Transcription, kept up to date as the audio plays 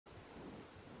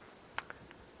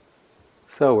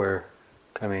So we're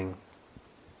coming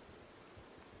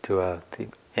to the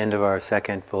end of our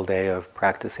second full day of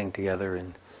practicing together,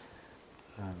 and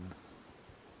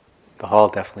the hall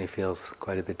definitely feels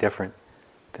quite a bit different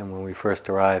than when we first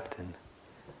arrived,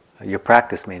 and your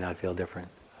practice may not feel different,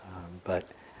 but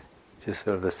just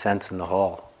sort of the sense in the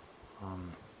hall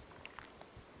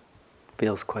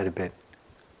feels quite a bit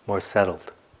more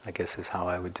settled, I guess is how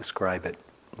I would describe it,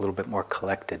 a little bit more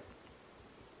collected.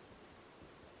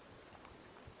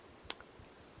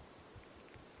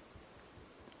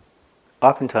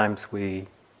 Oftentimes we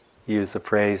use a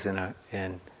phrase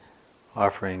in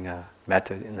offering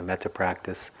metta, in the metta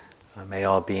practice, may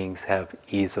all beings have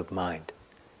ease of mind.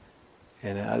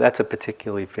 And that's a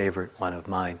particularly favorite one of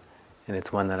mine, and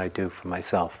it's one that I do for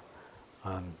myself.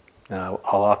 And I'll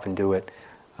often do it,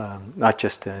 not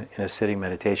just in a sitting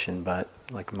meditation, but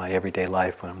like in my everyday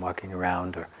life when I'm walking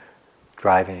around or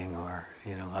driving or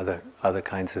other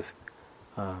kinds of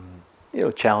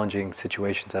challenging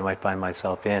situations I might find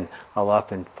myself in. I'll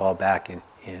often fall back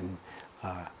in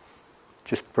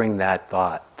just bring that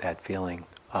thought, that feeling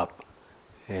up,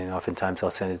 and oftentimes I'll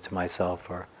send it to myself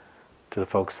or to the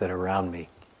folks that are around me.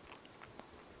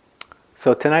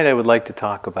 So tonight I would like to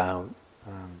talk about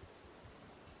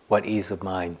what ease of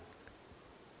mind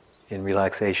in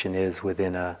relaxation is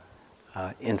within a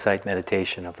insight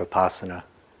meditation of Vipassana,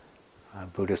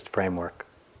 Buddhist framework.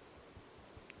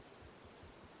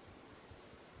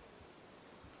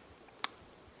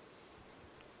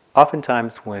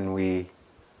 Oftentimes when we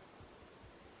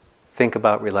think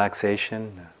about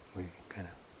relaxation, we kind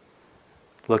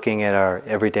of looking at our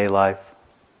everyday life,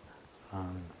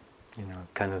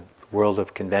 kind of the world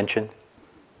of convention,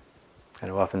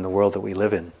 kind of often the world that we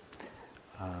live in.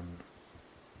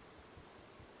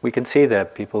 We can see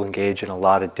that people engage in a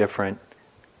lot of different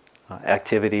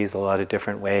activities, a lot of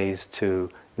different ways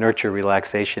to nurture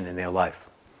relaxation in their life.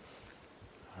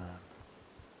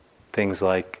 Things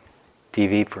like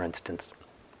TV, for instance.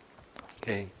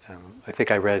 I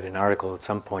think I read an article at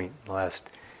some point in the last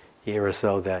year or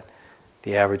so that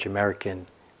the average American,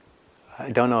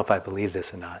 I don't know if I believe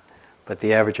this or not, but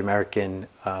the average American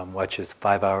watches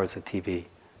 5 hours of TV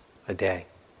a day.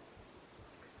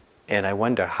 And I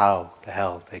wonder how the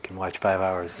hell they can watch 5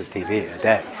 hours of TV a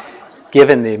day,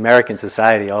 given the American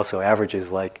society also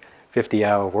averages like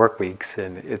 50-hour work weeks,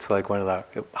 and it's like one of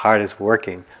the hardest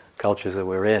working cultures that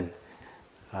we're in.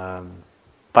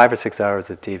 5 or 6 hours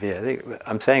of TV. I think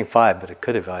I'm saying 5, but it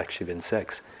could have actually been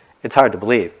 6. It's hard to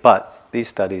believe, but these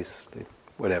studies,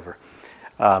 whatever.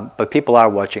 But people are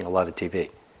watching a lot of TV,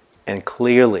 and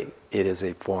clearly it is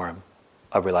a form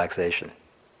of relaxation,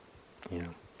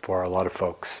 for a lot of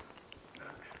folks.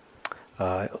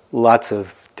 Lots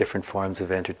of different forms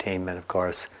of entertainment, of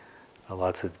course.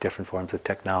 Lots of different forms of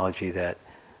technology that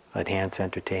enhance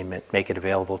entertainment, make it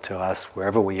available to us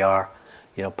wherever we are.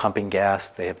 Pumping gas,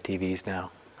 they have TVs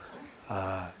now.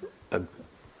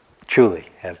 Truly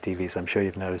have TVs. I'm sure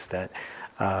you've noticed that.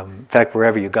 In fact,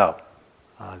 wherever you go,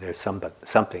 there's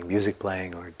something, music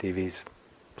playing or TVs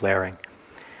blaring.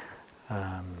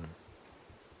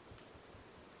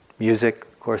 Music,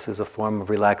 of course, is a form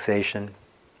of relaxation.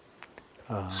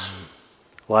 A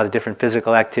lot of different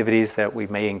physical activities that we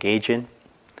may engage in.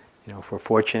 If we're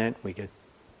fortunate, we get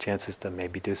chances to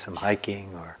maybe do some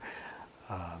hiking or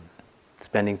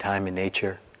spending time in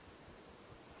nature.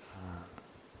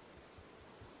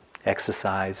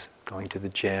 Exercise, going to the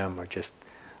gym, or just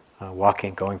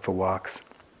walking, going for walks.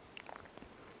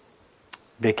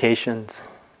 Vacations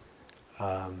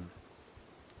are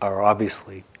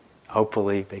obviously,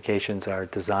 hopefully, vacations are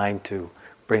designed to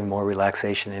bring more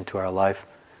relaxation into our life.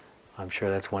 I'm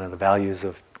sure that's one of the values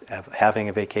of having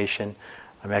a vacation.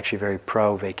 I'm actually very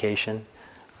pro-vacation.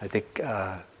 I think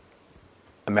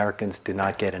Americans do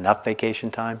not get enough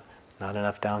vacation time, not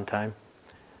enough downtime.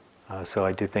 So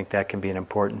I do think that can be an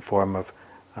important form of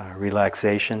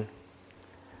relaxation.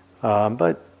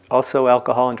 But also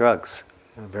alcohol and drugs,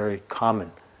 a very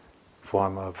common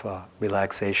form of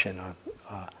relaxation, of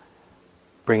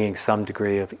bringing some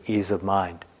degree of ease of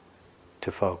mind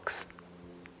to folks.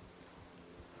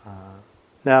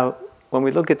 Now, when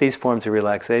we look at these forms of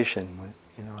relaxation,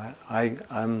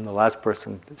 I'm the last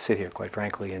person to sit here, quite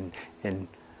frankly, and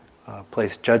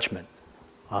place judgment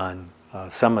on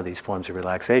some of these forms of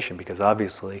relaxation, because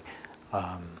obviously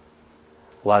a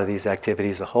lot of these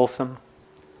activities are wholesome.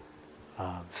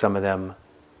 Some of them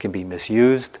can be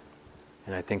misused,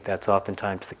 and I think that's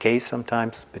oftentimes the case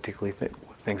sometimes, particularly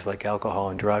with things like alcohol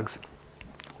and drugs,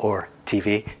 or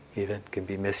TV even can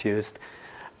be misused.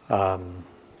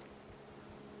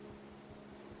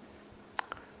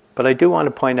 But I do want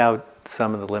to point out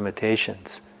some of the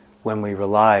limitations when we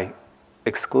rely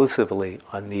exclusively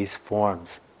on these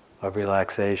forms of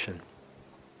relaxation,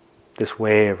 this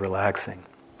way of relaxing.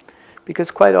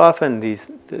 Because quite often these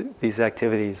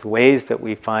activities, ways that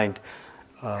we find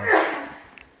how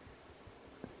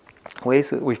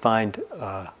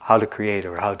to create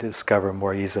or how to discover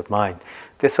more ease of mind,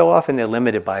 they're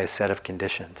limited by a set of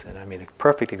conditions. And I mean, a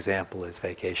perfect example is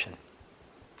vacation,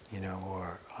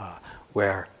 or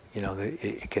where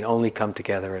it can only come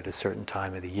together at a certain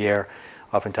time of the year.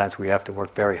 Oftentimes we have to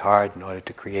work very hard in order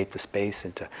to create the space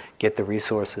and to get the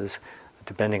resources,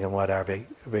 depending on what our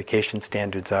vacation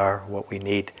standards are, what we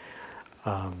need.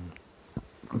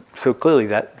 So clearly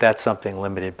that's something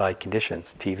limited by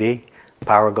conditions. TV,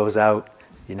 power goes out,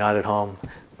 you're not at home,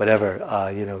 whatever.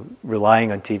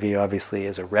 Relying on TV obviously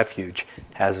as a refuge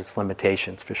has its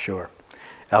limitations for sure.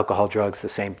 Alcohol, drugs, the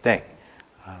same thing.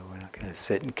 We're not going to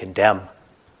sit and condemn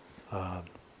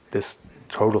this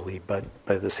totally, but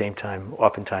at the same time,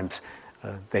 oftentimes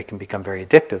they can become very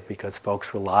addictive because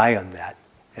folks rely on that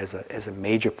as a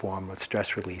major form of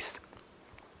stress release.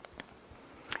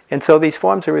 And so these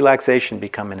forms of relaxation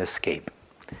become an escape.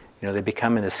 They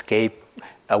become an escape,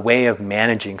 a way of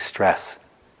managing stress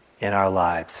in our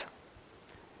lives.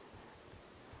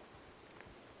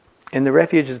 And the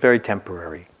refuge is very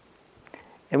temporary.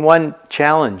 And one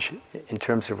challenge in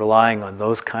terms of relying on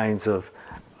those kinds of,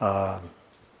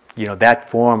 that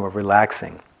form of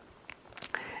relaxing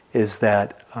is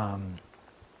that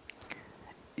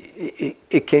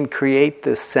it can create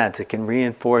this sense, it can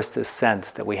reinforce this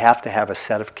sense that we have to have a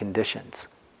set of conditions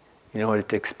in order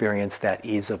to experience that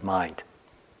ease of mind.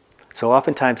 So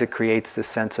oftentimes it creates this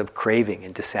sense of craving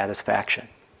and dissatisfaction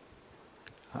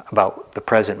about the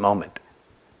present moment,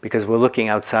 because we're looking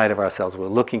outside of ourselves. We're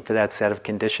looking for that set of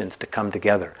conditions to come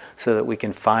together so that we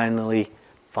can finally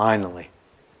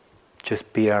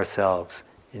just be ourselves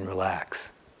and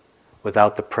relax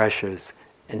without the pressures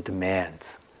and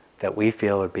demands that we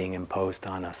feel are being imposed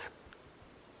on us,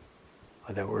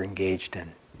 or that we're engaged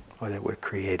in, or that we're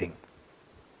creating.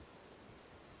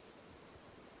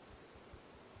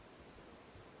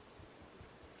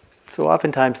 So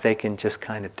oftentimes they can just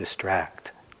kind of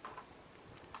distract.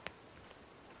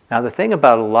 Now the thing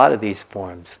about a lot of these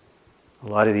forms, a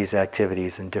lot of these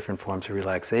activities and different forms of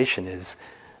relaxation is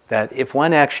that if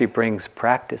one actually brings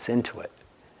practice into it,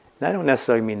 and I don't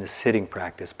necessarily mean the sitting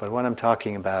practice, but what I'm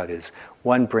talking about is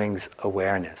one brings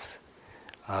awareness.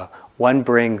 One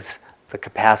brings the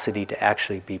capacity to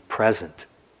actually be present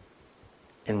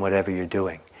in whatever you're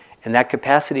doing. And that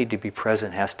capacity to be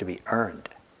present has to be earned.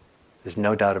 There's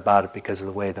no doubt about it because of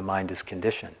the way the mind is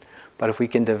conditioned. But if we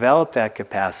can develop that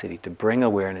capacity to bring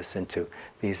awareness into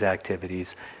these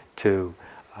activities, to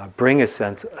bring a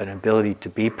sense, an ability to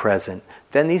be present,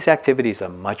 then these activities are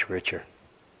much richer.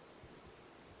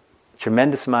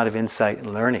 Tremendous amount of insight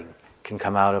and learning can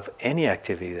come out of any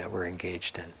activity that we're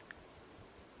engaged in.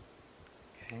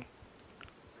 Okay?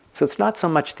 So it's not so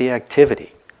much the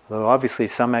activity, although obviously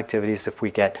some activities, if we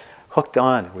get hooked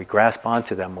on, we grasp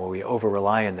onto them, or we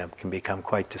over-rely on them, can become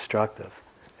quite destructive.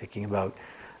 Thinking about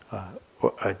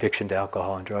addiction to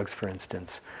alcohol and drugs, for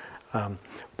instance.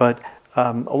 But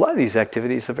a lot of these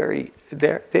activities are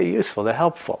they're useful, they're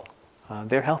helpful,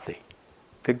 they're healthy,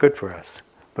 they're good for us.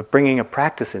 But bringing a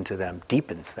practice into them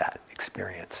deepens that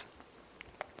experience.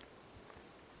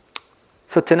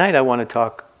 So tonight I want to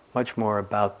talk much more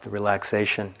about the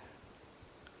relaxation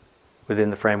within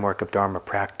the framework of Dharma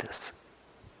practice.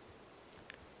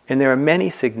 And there are many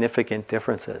significant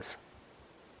differences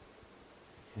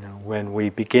when we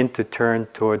begin to turn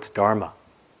towards Dharma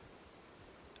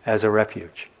as a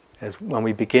refuge, when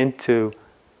we begin to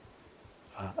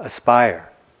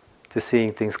aspire to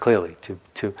seeing things clearly,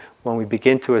 when we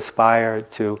begin to aspire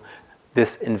to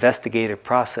this investigative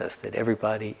process that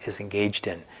everybody is engaged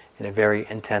in a very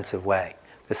intensive way,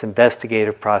 this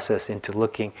investigative process into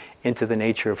looking into the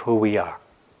nature of who we are,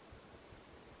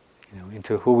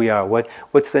 into who we are,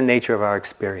 what's the nature of our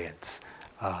experience.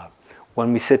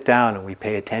 When we sit down and we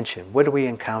pay attention, what do we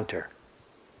encounter?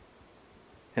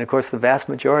 And of course, the vast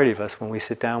majority of us, when we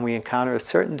sit down, we encounter a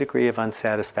certain degree of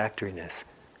unsatisfactoriness.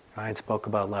 Ryan spoke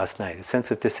about last night, a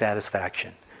sense of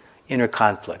dissatisfaction, inner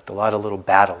conflict, a lot of little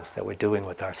battles that we're doing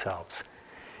with ourselves.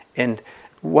 And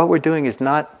what we're doing is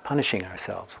not punishing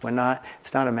ourselves.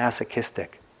 It's not a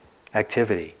masochistic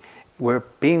activity. We're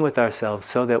being with ourselves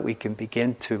so that we can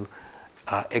begin to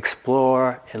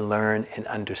explore and learn and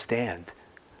understand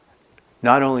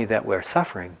not only that we're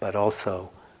suffering, but also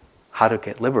how to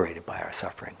get liberated by our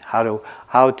suffering,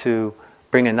 how to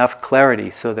bring enough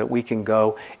clarity so that we can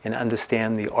go and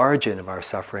understand the origin of our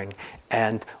suffering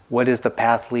and what is the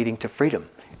path leading to freedom.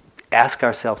 Ask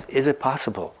ourselves, is it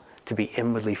possible to be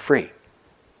inwardly free?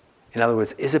 In other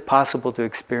words, is it possible to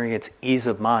experience ease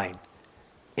of mind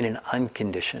in an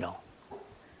unconditional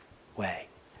way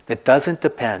that doesn't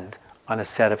depend on a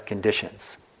set of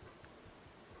conditions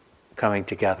coming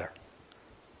together,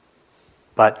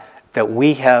 but that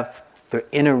we have the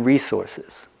inner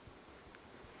resources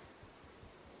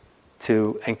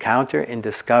to encounter and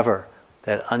discover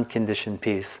that unconditioned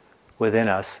peace within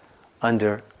us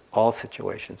under all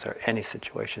situations or any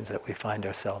situations that we find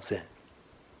ourselves in.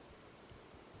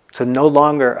 So no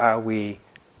longer are we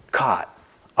caught,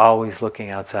 always looking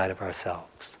outside of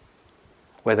ourselves,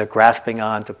 whether grasping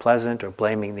on to pleasant or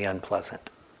blaming the unpleasant.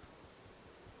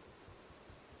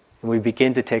 And we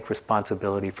begin to take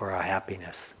responsibility for our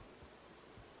happiness.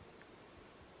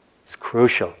 It's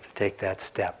crucial to take that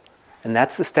step. And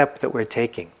that's the step that we're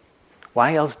taking.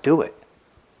 Why else do it?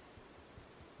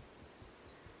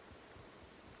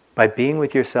 By being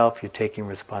with yourself, you're taking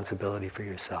responsibility for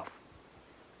yourself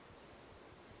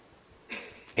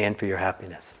and for your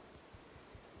happiness.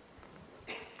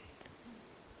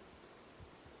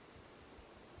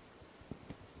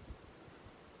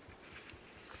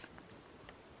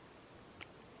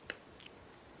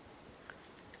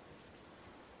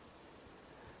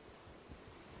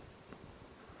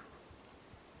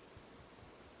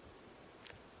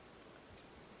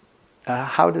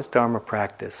 How does Dharma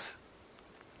practice?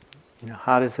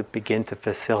 How does it begin to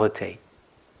facilitate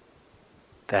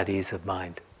that ease of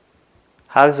mind?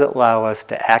 How does it allow us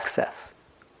to access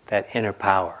that inner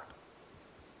power?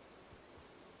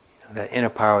 That inner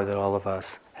power that all of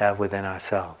us have within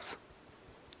ourselves.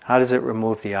 How does it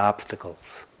remove the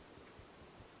obstacles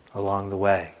along the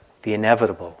way? The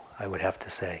inevitable, I would have to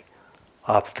say,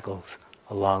 obstacles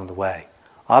along the way.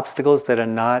 Obstacles that are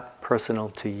not personal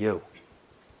to you.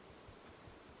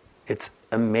 It's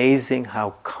amazing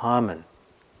how common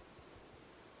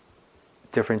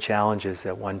different challenges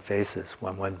that one faces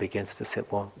when one begins to sit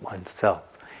oneself.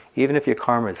 Even if your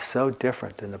karma is so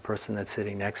different than the person that's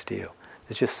sitting next to you.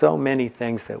 There's just so many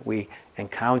things that we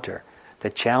encounter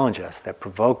that challenge us, that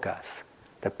provoke us,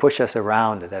 that push us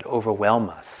around, or that overwhelm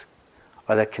us,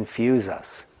 or that confuse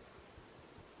us.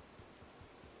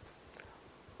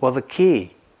 Well, the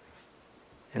key,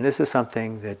 and this is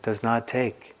something that does not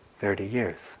take 30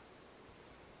 years.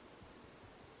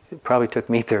 It probably took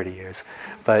me 30 years,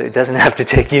 but it doesn't have to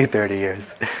take you 30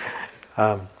 years,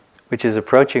 which is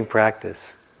approaching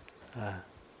practice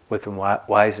with a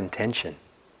wise intention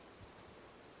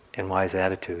and wise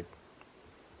attitude.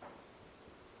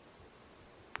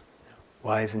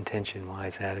 Wise intention,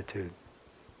 wise attitude.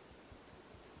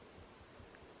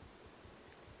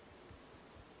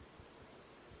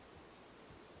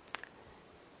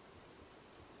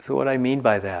 So what I mean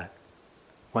by that,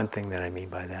 one thing that I mean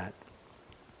by that,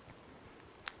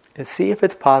 is see if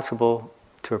it's possible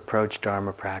to approach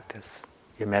Dharma practice,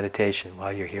 your meditation,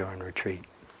 while you're here on retreat.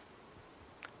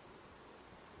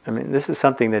 I mean, this is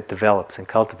something that develops and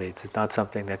cultivates. It's not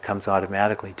something that comes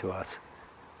automatically to us,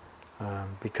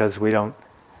 because we're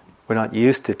not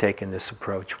used to taking this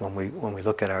approach when we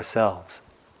look at ourselves.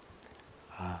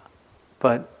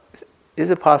 But is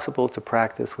it possible to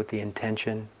practice with the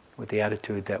intention, with the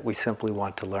attitude that we simply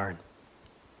want to learn?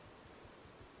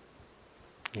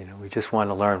 We just want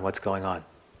to learn what's going on.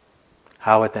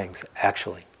 How are things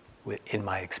actually in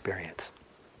my experience?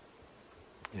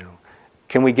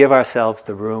 Can we give ourselves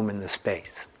the room and the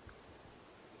space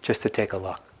just to take a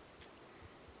look?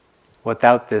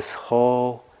 Without this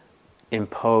whole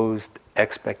imposed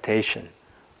expectation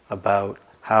about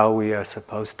how we are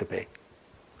supposed to be,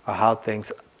 or how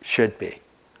things should be,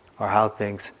 or how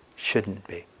things shouldn't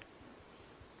be.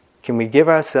 Can we give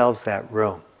ourselves that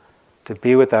room to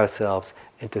be with ourselves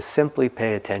and to simply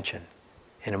pay attention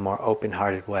in a more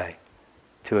open-hearted way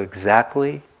to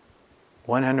exactly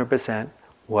 100%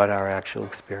 what our actual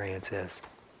experience is?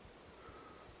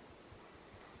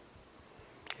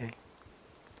 Okay.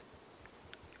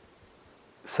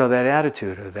 So that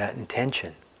attitude or that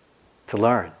intention to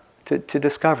learn, to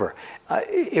discover,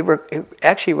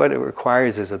 actually what it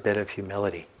requires is a bit of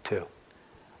humility too.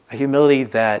 A humility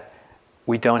that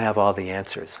we don't have all the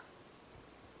answers.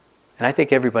 And I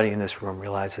think everybody in this room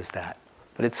realizes that.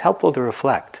 But it's helpful to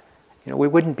reflect. We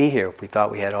wouldn't be here if we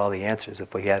thought we had all the answers,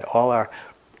 if we had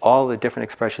all the different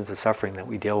expressions of suffering that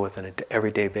we deal with on an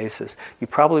everyday basis. You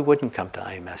probably wouldn't come to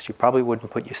IMS. You probably wouldn't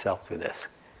put yourself through this.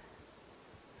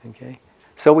 Okay?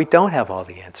 So we don't have all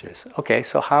the answers. Okay,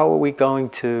 so how are we going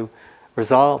to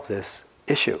resolve this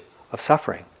issue of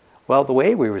suffering? Well, the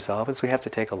way we resolve it is we have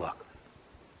to take a look.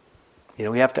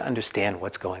 We have to understand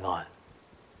what's going on.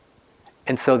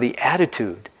 And so the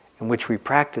attitude in which we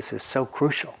practice is so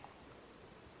crucial.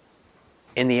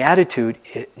 And the attitude,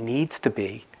 it needs to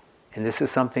be And this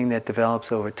is something that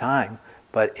develops over time,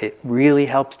 but it really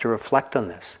helps to reflect on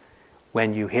this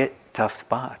when you hit tough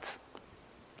spots,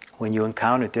 when you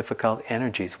encounter difficult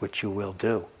energies, which you will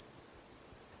do,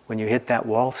 when you hit that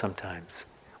wall sometimes,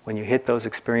 when you hit those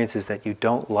experiences that you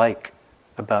don't like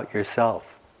about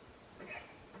yourself.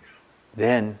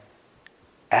 Then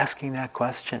asking that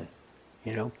question,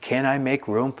 can I make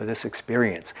room for this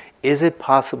experience? Is it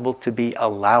possible to be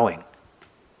allowing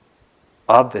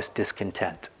of this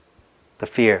discontent, the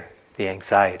fear, the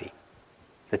anxiety,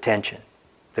 the tension,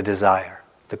 the desire,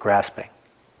 the grasping,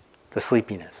 the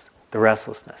sleepiness, the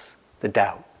restlessness, the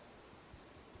doubt?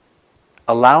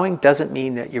 Allowing doesn't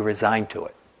mean that you're resigned to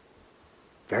it.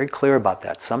 Very clear about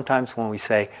that. Sometimes when we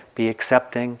say be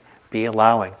accepting, be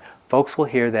allowing, folks will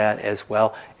hear that as,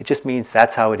 well, it just means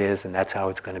that's how it is and that's how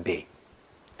it's going to be.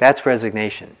 That's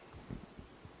resignation.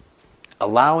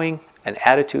 Allowing, an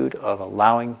attitude of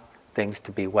allowing things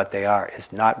to be what they are,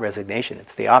 is not resignation.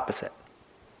 It's the opposite.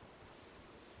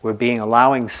 We're being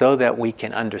allowing so that we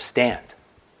can understand,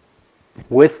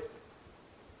 with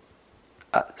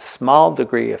a small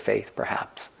degree of faith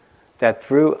perhaps, that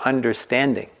through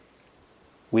understanding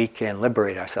we can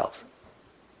liberate ourselves.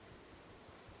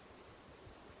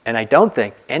 And I don't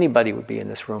think anybody would be in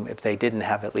this room if they didn't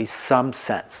have at least some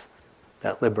sense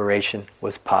that liberation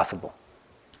was possible.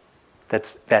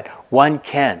 That one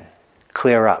can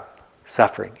clear up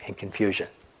suffering and confusion.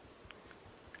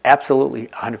 Absolutely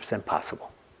 100%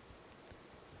 possible.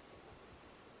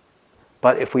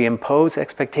 But if we impose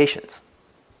expectations,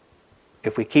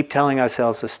 if we keep telling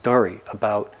ourselves a story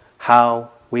about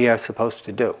how we are supposed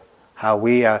to do, how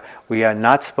we are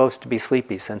not supposed to be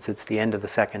sleepy since it's the end of the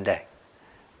second day.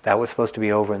 That was supposed to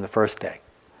be over in the first day.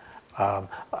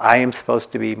 I am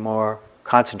supposed to be more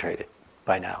concentrated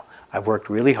by now. I've worked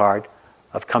really hard.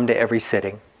 I've come to every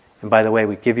sitting. And by the way,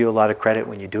 we give you a lot of credit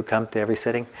when you do come to every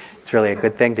sitting. It's really a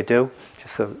good thing to do,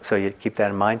 just so you keep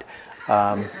that in mind.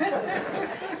 And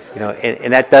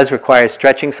that does require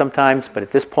stretching sometimes, but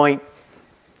at this point,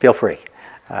 feel free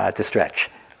to stretch.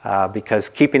 Because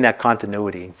keeping that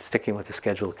continuity and sticking with the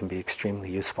schedule can be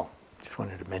extremely useful. Just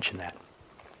wanted to mention that.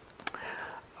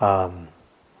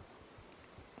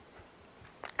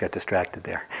 Got distracted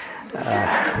there.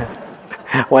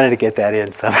 Wanted to get that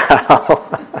in somehow.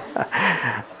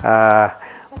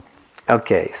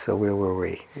 Okay, so where were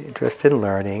we? Interested in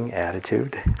learning,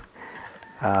 attitude.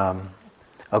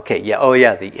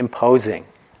 The imposing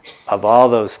of all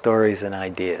those stories and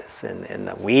ideas, and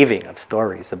the weaving of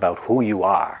stories about who you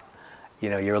are.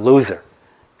 You're a loser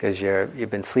because you've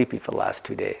been sleepy for the last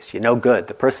 2 days. You're no good.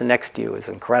 The person next to you is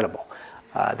incredible.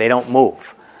 They don't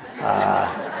move.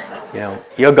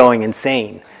 You're going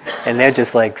insane, and they're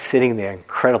just like sitting there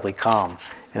incredibly calm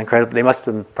and incredible. They must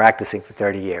have been practicing for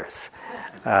 30 years,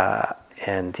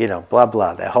 and blah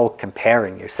blah. That whole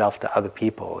comparing yourself to other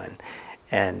people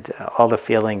and all the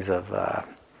feelings of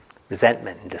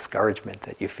resentment and discouragement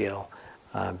that you feel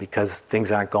because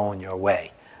things aren't going your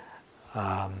way.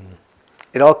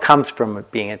 It all comes from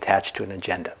being attached to an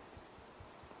agenda,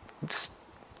 just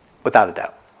without a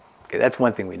doubt. Okay, that's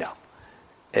one thing we know,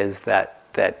 is that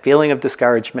feeling of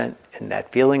discouragement and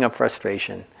that feeling of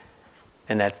frustration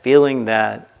and that feeling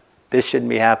that this shouldn't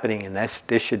be happening and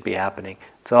this should be happening,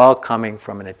 it's all coming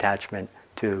from an attachment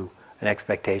to an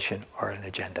expectation or an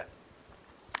agenda.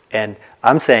 And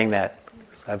I'm saying that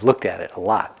I've looked at it a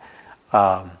lot,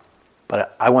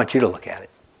 but I want you to look at it.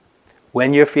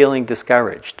 When you're feeling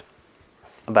discouraged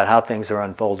about how things are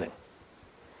unfolding,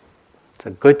 it's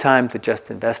a good time to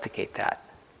just investigate that.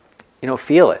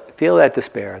 Feel it. Feel that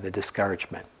despair, the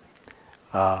discouragement,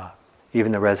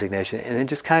 even the resignation, and then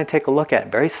just kind of take a look at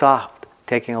it, very soft,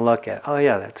 taking a look at, oh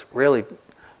yeah, that's really,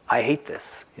 I hate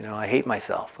this. I hate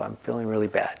myself. I'm feeling really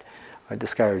bad or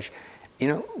discouraged.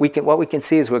 What we can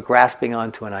see is we're grasping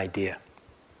onto an idea.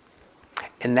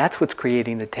 And that's what's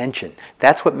creating the tension.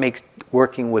 That's what makes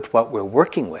working with what we're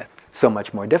working with so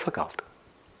much more difficult.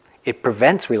 It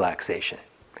prevents relaxation.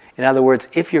 In other words,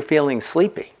 if you're feeling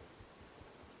sleepy,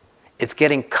 it's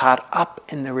getting caught up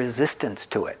in the resistance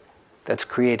to it that's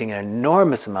creating an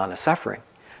enormous amount of suffering.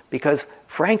 Because,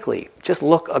 frankly, just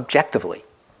look objectively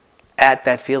at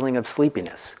that feeling of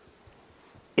sleepiness.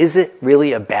 Is it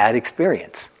really a bad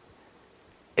experience?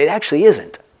 It actually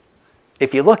isn't.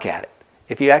 If you look at it,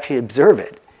 if you actually observe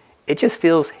it, it just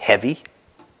feels heavy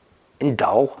and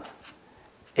dull,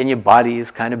 and your body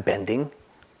is kind of bending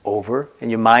over,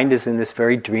 and your mind is in this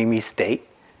very dreamy state.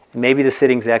 And maybe the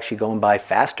sitting's actually going by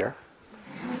faster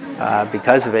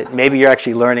because of it. Maybe you're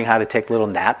actually learning how to take little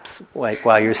naps like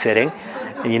while you're sitting,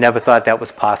 and you never thought that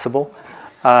was possible.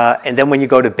 And then when you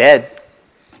go to bed,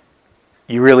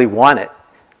 you really want it,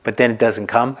 but then it doesn't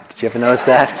come. Did you ever notice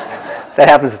that? That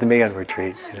happens to me on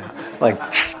retreat. Like,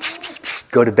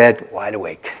 go to bed wide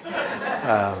awake.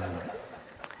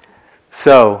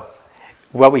 So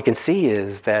what we can see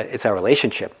is that it's our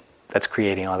relationship that's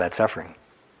creating all that suffering.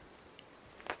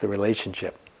 It's the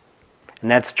relationship. And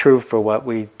that's true for what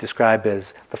we describe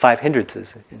as the 5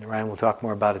 hindrances. And Ryan will talk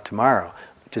more about it tomorrow.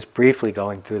 Just briefly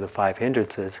going through the 5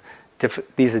 hindrances.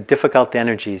 These are difficult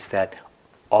energies that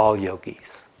all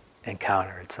yogis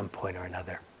encounter at some point or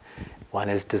another. One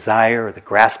is desire, or the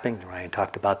grasping. Ryan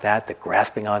talked about that, the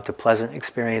grasping onto pleasant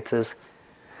experiences.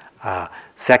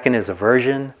 Second is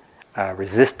aversion,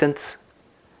 resistance,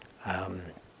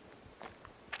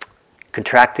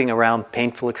 contracting around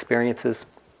painful experiences.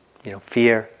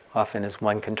 Fear often is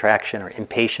one contraction, or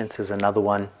impatience is another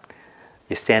one.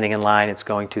 You're standing in line, it's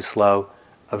going too slow.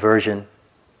 Aversion,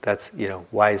 that's,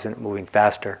 why isn't it moving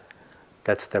faster?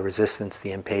 That's the resistance,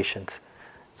 the impatience.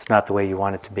 It's not the way you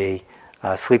want it to be.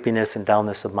 Sleepiness and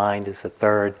dullness of mind is the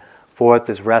third. Fourth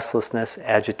is restlessness,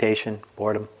 agitation,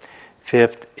 boredom.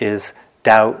 Fifth is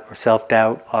doubt or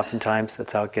self-doubt. Oftentimes,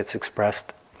 that's how it gets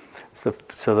expressed. So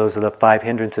those are the 5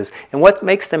 hindrances. And what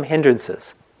makes them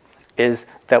hindrances is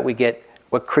that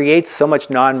what creates so much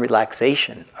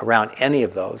non-relaxation around any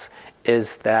of those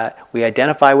is that we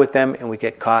identify with them and we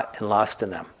get caught and lost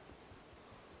in them.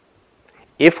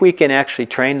 If we can actually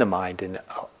train the mind, and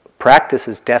practice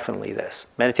is definitely this.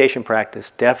 Meditation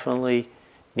practice definitely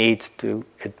needs to,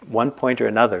 at one point or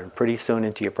another, and pretty soon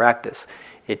into your practice,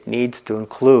 it needs to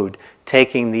include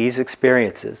taking these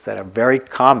experiences that are very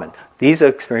common. These are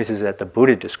experiences that the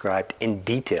Buddha described in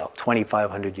detail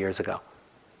 2,500 years ago.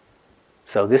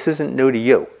 So this isn't new to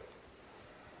you.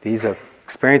 These are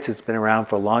experiences that have been around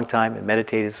for a long time, and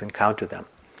meditators encounter them.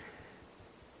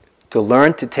 To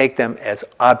learn to take them as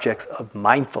objects of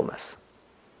mindfulness,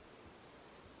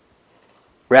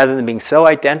 rather than being so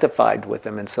identified with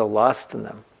them and so lost in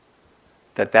them,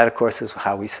 that of course is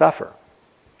how we suffer.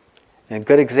 And a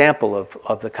good example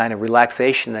of the kind of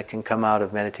relaxation that can come out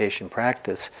of meditation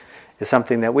practice is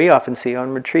something that we often see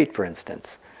on retreat, for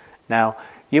instance. Now,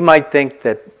 you might think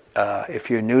that if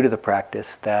you're new to the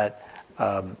practice, that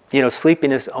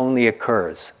sleepiness only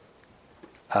occurs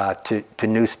to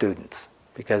new students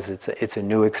because it's a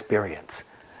new experience.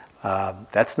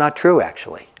 That's not true,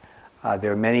 actually.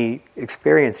 There are many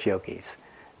experienced yogis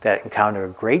that encounter a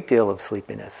great deal of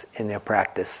sleepiness in their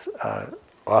practice,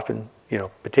 often,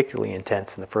 particularly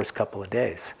intense in the first couple of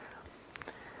days.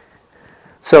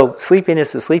 So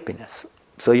sleepiness is sleepiness.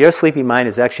 So your sleepy mind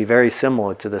is actually very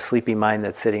similar to the sleepy mind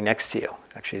that's sitting next to you.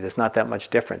 Actually, there's not that much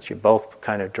difference. You're both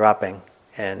kind of dropping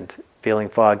and feeling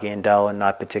foggy and dull and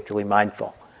not particularly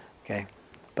mindful. Okay?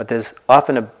 But there's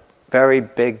often a very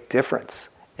big difference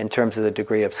in terms of the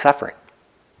degree of suffering.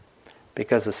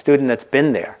 Because a student that's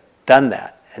been there, done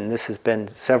that, and this has been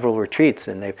several retreats,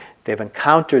 and they've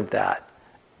encountered that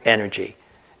energy,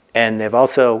 and they've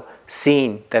also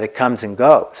seen that it comes and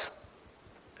goes,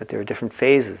 that there are different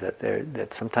phases,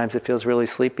 that sometimes it feels really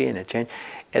sleepy and it changes.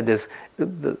 And there's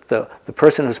the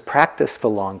person who's practiced for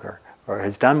longer, or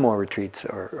has done more retreats,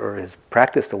 or has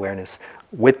practiced awareness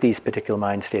with these particular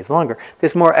mind states longer,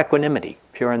 there's more equanimity,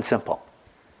 pure and simple.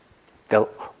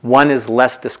 One is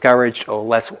less discouraged or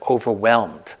less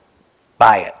overwhelmed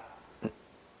by it.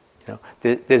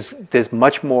 There's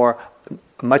much more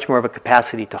of a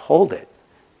capacity to hold it,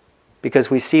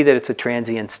 because we see that it's a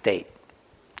transient state.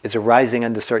 It's arising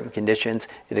under certain conditions.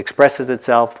 It expresses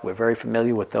itself. We're very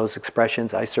familiar with those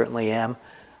expressions. I certainly am.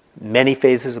 Many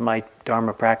phases of my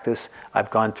Dharma practice,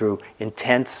 I've gone through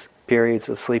intense periods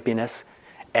of sleepiness,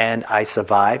 and I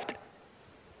survived,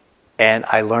 and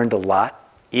I learned a lot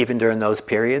even during those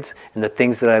periods. And the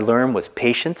things that I learned was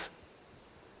patience,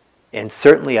 and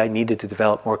certainly I needed to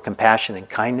develop more compassion and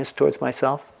kindness towards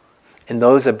myself. And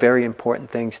those are very important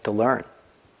things to learn.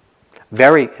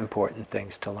 Very important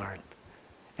things to learn.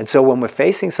 And so when we're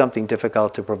facing something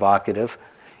difficult or provocative,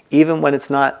 even when it's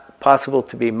not possible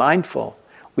to be mindful,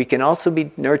 we can also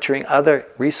be nurturing other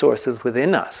resources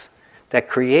within us that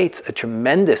creates a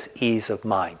tremendous ease of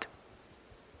mind.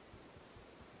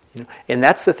 And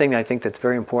that's the thing I think that's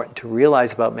very important to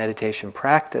realize about meditation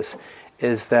practice,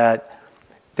 is that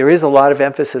there is a lot of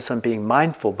emphasis on being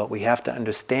mindful, but we have to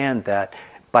understand that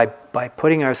by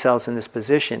putting ourselves in this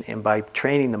position and by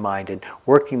training the mind and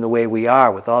working the way we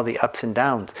are with all the ups and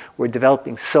downs, we're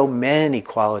developing so many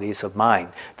qualities of mind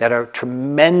that are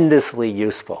tremendously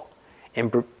useful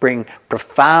and bring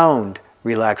profound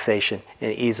relaxation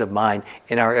and ease of mind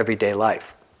in our everyday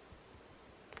life.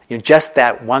 Just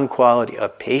that one quality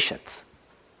of patience,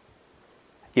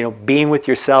 being with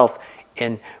yourself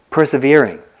and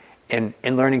persevering and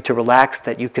learning to relax,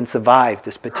 that you can survive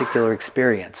this particular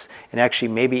experience and actually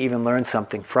maybe even learn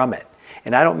something from it.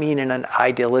 And I don't mean in an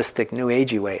idealistic, new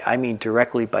agey way. I mean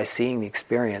directly by seeing the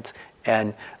experience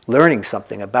and learning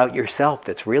something about yourself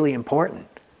that's really important,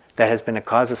 that has been a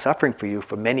cause of suffering for you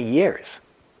for many years.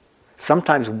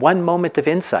 Sometimes one moment of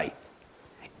insight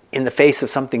in the face of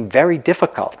something very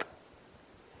difficult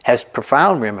has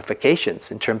profound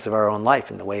ramifications in terms of our own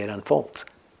life and the way it unfolds.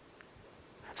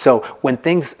 So when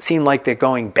things seem like they're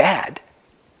going bad,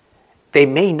 they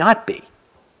may not be.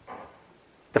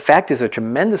 The fact is, a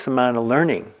tremendous amount of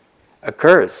learning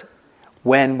occurs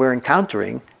when we're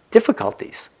encountering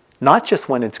difficulties. Not just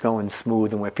when it's going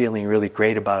smooth and we're feeling really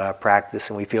great about our practice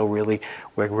and we're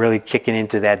really kicking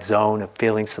into that zone of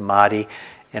feeling samadhi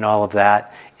and all of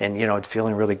that, and it's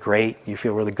feeling really great, you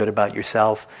feel really good about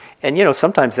yourself. And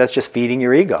sometimes that's just feeding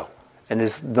your ego. And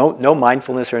there's no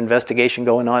mindfulness or investigation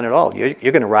going on at all. You're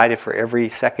going to ride it for every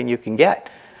second you can get.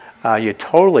 You're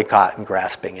totally caught and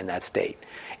grasping in that state.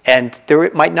 And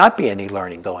there might not be any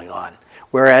learning going on.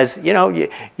 Whereas,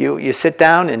 you sit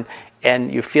down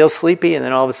and you feel sleepy, and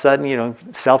then all of a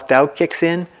sudden, self-doubt kicks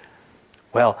in.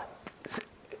 Well,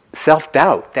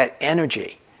 self-doubt, that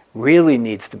energy, really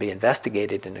needs to be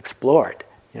investigated and explored.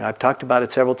 I've talked about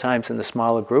it several times in the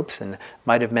smaller groups, and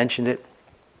might have mentioned it,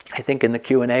 I think, in the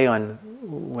Q&A on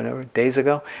days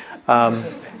ago,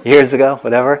 years ago,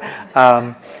 whatever.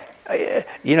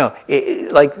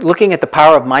 Like looking at the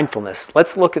power of mindfulness.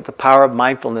 Let's look at the power of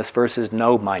mindfulness versus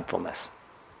no mindfulness.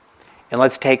 And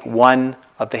let's take one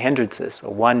of the hindrances,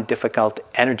 or one difficult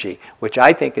energy, which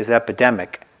I think is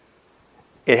epidemic.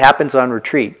 It happens on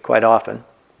retreat quite often,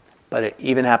 but it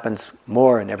even happens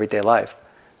more in everyday life,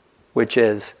 which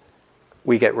is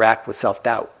we get racked with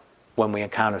self-doubt when we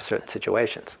encounter certain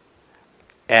situations.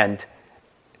 And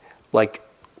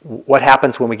what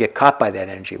happens when we get caught by that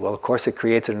energy? Well, of course, it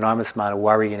creates an enormous amount of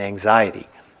worry and anxiety.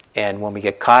 And when we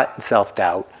get caught in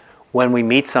self-doubt, when we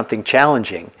meet something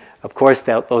challenging, of course,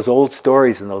 those old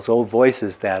stories and those old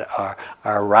voices that are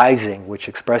arising, which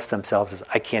express themselves as,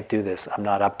 I can't do this, I'm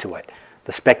not up to it.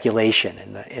 The speculation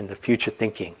and the future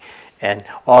thinking, and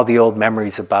all the old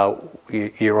memories about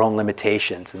your own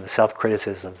limitations, and the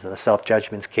self-criticisms and the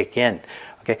self-judgments kick in.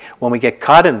 Okay? When we get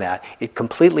caught in that, it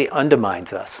completely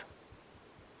undermines us.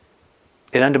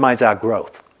 It undermines our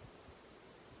growth.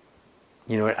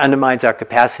 It undermines our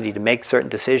capacity to make certain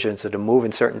decisions or to move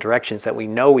in certain directions that we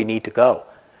know we need to go,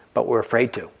 but we're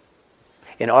afraid to.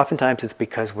 And oftentimes it's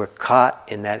because we're caught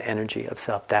in that energy of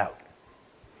self-doubt.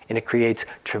 And it creates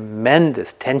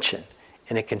tremendous tension,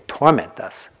 and it can torment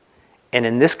us. And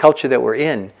in this culture that we're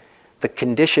in, the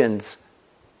conditions,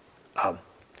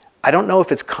 I don't know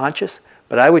if it's conscious,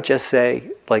 but I would just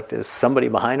say, like, there's somebody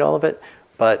behind all of it,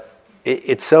 but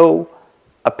it's so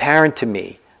apparent to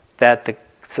me that the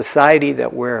society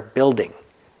that we're building,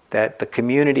 that the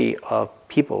community of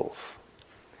peoples,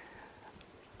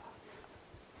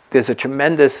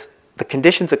 the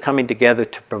conditions are coming together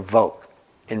to provoke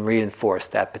and reinforce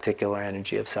that particular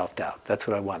energy of self-doubt. That's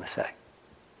what I want to say.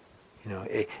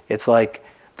 It's like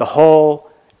the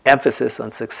whole emphasis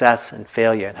on success and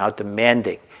failure, and how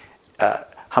demanding,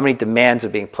 how many demands are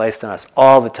being placed on us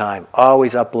all the time,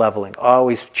 always up-leveling,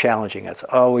 always challenging us,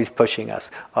 always pushing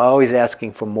us, always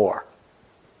asking for more.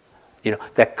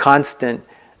 That constant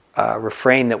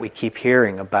refrain that we keep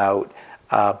hearing about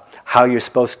how you're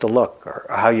supposed to look, or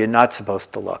how you're not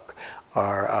supposed to look,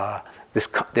 or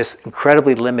this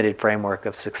incredibly limited framework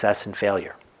of success and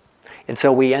failure. And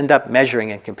so we end up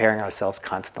measuring and comparing ourselves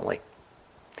constantly.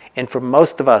 And for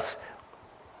most of us,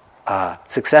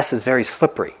 success is very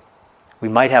slippery. We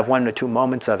might have 1 or 2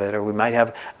 moments of it, or we might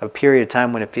have a period of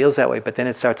time when it feels that way, but then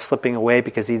it starts slipping away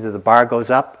because either the bar goes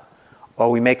up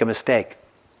or we make a mistake.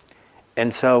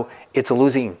 And so it's a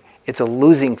losing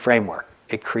framework.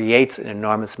 It creates an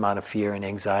enormous amount of fear and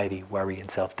anxiety, worry,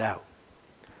 and self-doubt.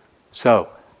 So,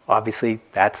 obviously,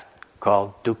 that's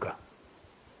called dukkha.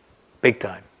 Big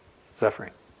time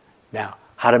suffering. Now,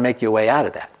 how to make your way out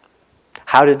of that?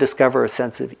 How to discover a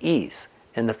sense of ease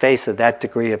in the face of that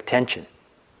degree of tension?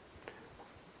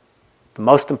 The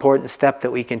most important step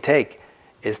that we can take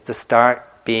is to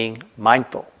start being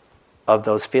mindful of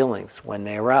those feelings when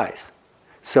they arise.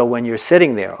 So when you're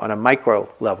sitting there on a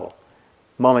micro level,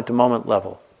 moment-to-moment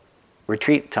level,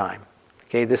 retreat time,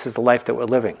 okay, this is the life that we're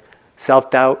living.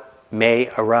 Self-doubt may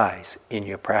arise in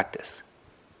your practice.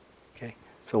 Okay,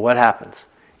 so what happens?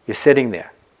 You're sitting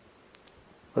there.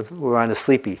 We're on a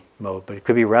sleepy mode, but it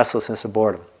could be restlessness or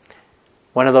boredom.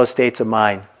 One of those states of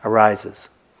mind arises.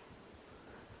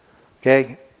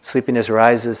 Okay, sleepiness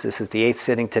arises. This is the 8th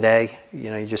sitting today.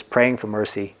 You're just praying for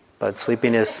mercy, but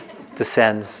sleepiness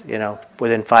descends,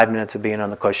 within 5 minutes of being on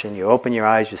the cushion. You open your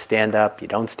eyes, you stand up, you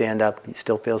don't stand up, you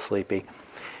still feel sleepy.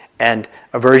 And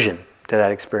aversion to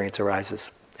that experience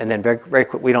arises. And then very, very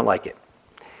quickly, we don't like it.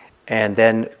 And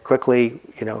then quickly,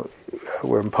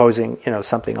 we're imposing,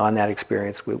 something on that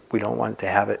experience. We don't want to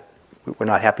have it. We're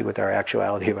not happy with our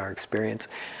actuality of our experience.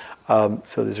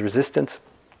 So there's resistance.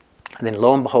 And then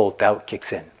lo and behold, doubt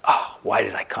kicks in. Oh, why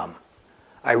did I come?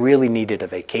 I really needed a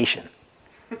vacation.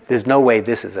 There's no way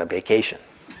this is a vacation.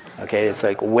 Okay, it's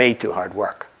like way too hard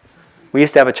work. We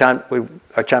used to have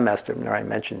our Chan master, I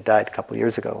mentioned, died a couple of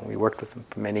years ago, and we worked with him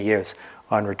for many years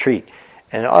on retreat.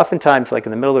 And oftentimes, like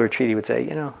in the middle of the retreat, he would say,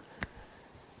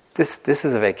 this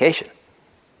is a vacation.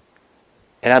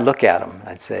 And I'd look at him and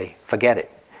I'd say, forget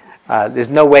it. There's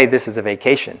no way this is a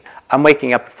vacation. I'm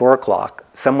waking up at 4 o'clock.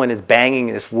 Someone is banging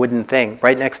this wooden thing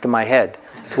right next to my head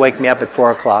to wake me up at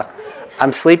 4 o'clock.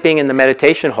 I'm sleeping in the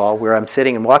meditation hall where I'm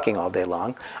sitting and walking all day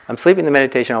long. I'm sleeping in the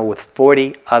meditation hall with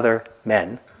 40 other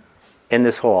men in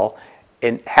this hall,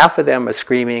 and half of them are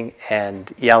screaming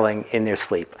and yelling in their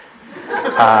sleep.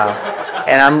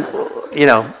 And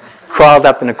I'm, crawled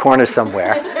up in a corner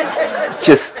somewhere,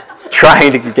 just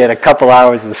trying to get a couple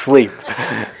hours of sleep.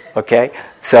 Okay?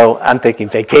 So I'm thinking,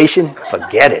 vacation?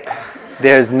 Forget it.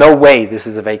 There's no way this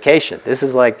is a vacation. This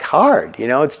is like hard,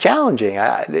 it's challenging.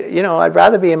 I'd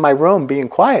rather be in my room being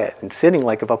quiet and sitting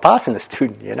like a Vipassana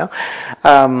student,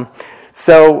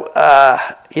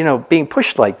 being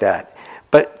pushed like that.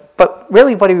 But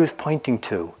really what he was pointing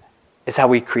to is how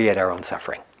we create our own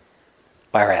suffering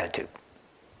by our attitude.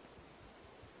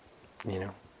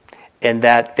 And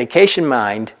that vacation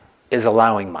mind is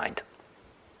allowing mind.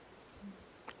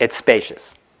 It's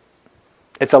spacious.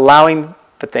 It's allowing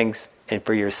for things and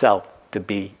for yourself to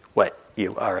be what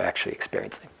you are actually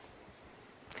experiencing.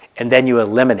 And then you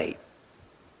eliminate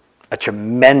a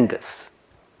tremendous,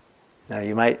 now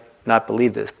you might not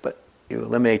believe this, but you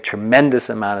eliminate tremendous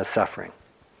amount of suffering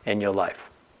in your life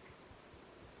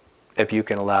if you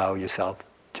can allow yourself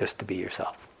just to be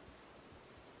yourself.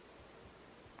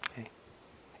 Okay?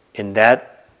 And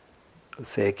that, I'll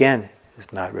say again,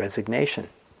 is not resignation,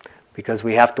 because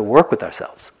we have to work with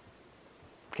ourselves.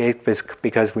 Okay?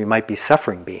 Because we might be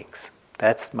suffering beings.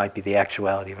 That might be the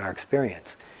actuality of our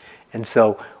experience. And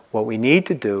so what we need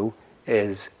to do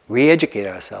is re-educate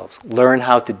ourselves, learn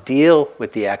how to deal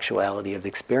with the actuality of the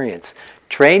experience,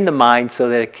 train the mind so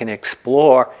that it can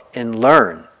explore and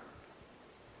learn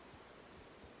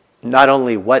not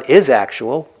only what is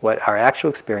actual, what our actual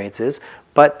experience is,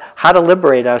 but how to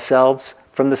liberate ourselves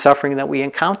from the suffering that we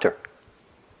encounter.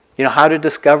 How to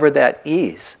discover that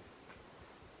ease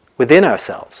within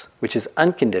ourselves, which is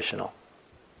unconditional.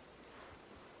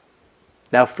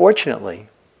 Now, fortunately,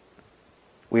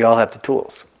 we all have the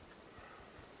tools.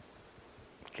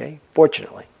 Okay?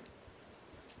 Fortunately.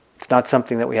 It's not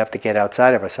something that we have to get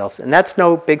outside of ourselves. And that's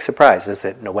no big surprise, is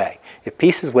it, in a way? If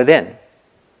peace is within,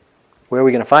 where are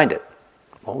we going to find it?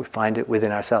 Well, we find it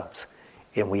within ourselves.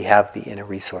 And we have the inner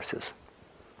resources.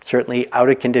 Certainly,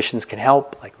 outer conditions can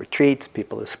help, like retreats,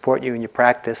 people who support you in your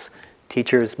practice,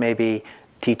 teachers maybe,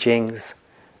 teachings,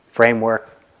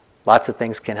 framework. Lots of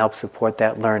things can help support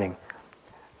that learning,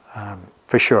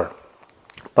 for sure.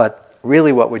 But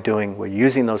really what we're doing, we're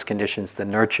using those conditions to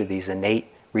nurture these innate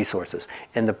resources.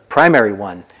 And the primary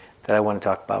one that I want to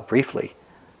talk about briefly,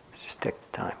 let's just take the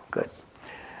time, good,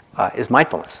 is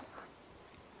mindfulness.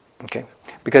 Okay?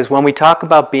 Because when we talk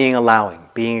about being allowing,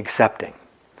 being accepting,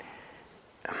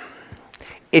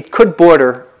 it could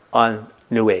border on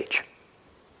New Age.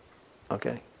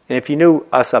 Okay? And if you knew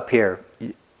us up here,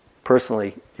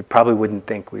 personally, you probably wouldn't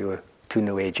think we were too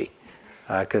New Agey.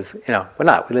 Because, we're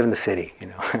not. We live in the city,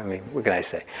 I mean, what can I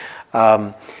say?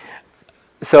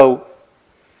 So,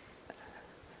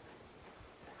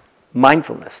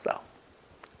 mindfulness, though.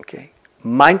 Okay?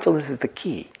 Mindfulness is the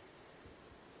key.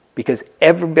 Because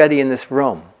everybody in this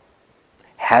room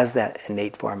has that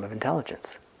innate form of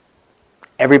intelligence.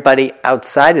 Everybody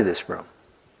outside of this room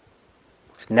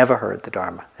who's never heard the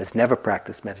Dharma, has never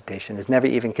practiced meditation, has never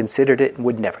even considered it and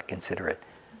would never consider it,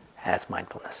 has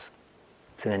mindfulness.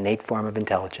 It's an innate form of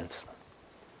intelligence.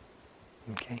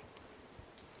 Okay?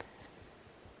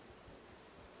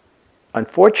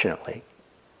 Unfortunately,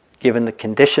 given the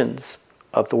conditions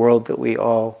of the world that we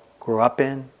all grew up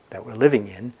in, that we're living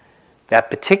in,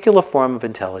 that particular form of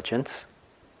intelligence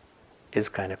is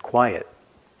kind of quiet.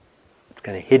 It's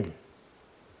kind of hidden.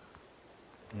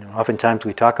 Oftentimes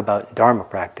we talk about Dharma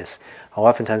practice, how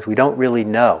oftentimes we don't really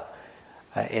know.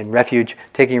 In refuge,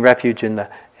 taking refuge in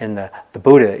the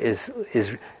Buddha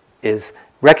is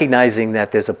recognizing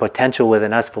that there's a potential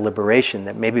within us for liberation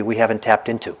that maybe we haven't tapped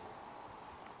into.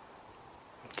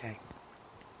 Okay,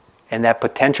 And that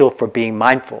potential for being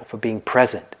mindful, for being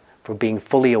present, for being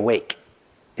fully awake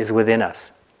is within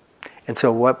us. And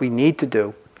so what we need to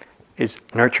do is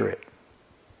nurture it,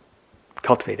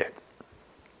 cultivate it,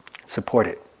 support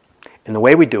it. And the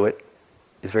way we do it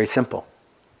is very simple.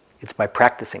 It's by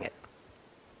practicing it.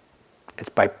 It's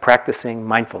by practicing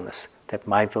mindfulness that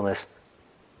mindfulness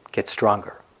gets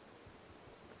stronger.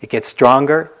 It gets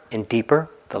stronger and deeper.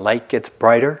 The light gets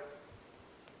brighter.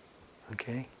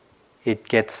 Okay? It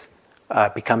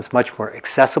becomes much more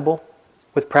accessible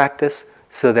with practice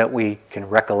so that we can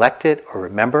recollect it or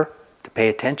remember to pay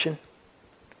attention.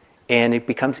 And it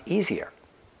becomes easier.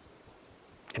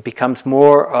 It becomes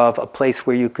more of a place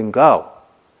where you can go,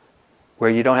 where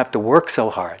you don't have to work so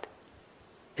hard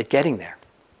at getting there.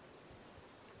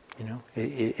 You know,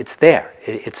 it's there.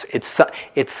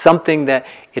 It's something that,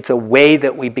 it's a way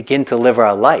that we begin to live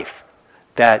our life.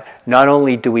 That not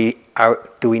only do we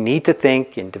need to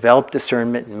think and develop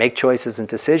discernment and make choices and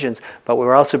decisions, but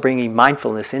we're also bringing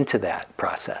mindfulness into that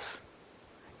process.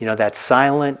 You know, that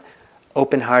silent,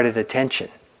 open-hearted attention,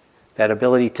 that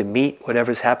ability to meet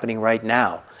whatever's happening right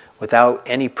now without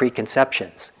any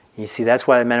preconceptions. You see, that's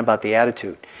what I meant about the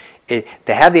attitude.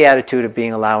 To have the attitude of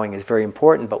being allowing is very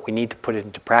important, but we need to put it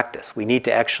into practice. We need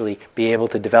to actually be able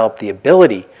to develop the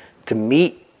ability to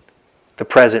meet the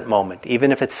present moment,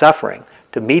 even if it's suffering,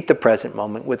 to meet the present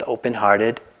moment with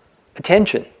open-hearted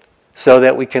attention so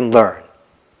that we can learn,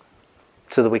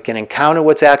 so that we can encounter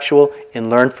what's actual and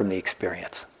learn from the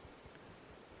experience.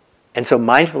 And so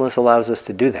mindfulness allows us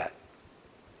to do that.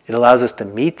 It allows us to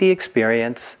meet the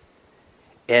experience,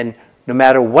 and no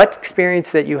matter what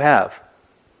experience that you have,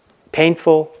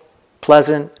 painful,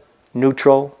 pleasant,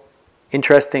 neutral,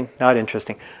 interesting, not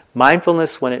interesting,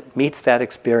 mindfulness, when it meets that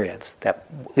experience, at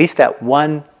least that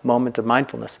one moment of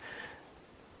mindfulness,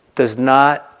 does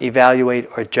not evaluate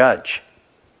or judge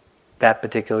that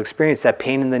particular experience, that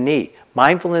pain in the knee.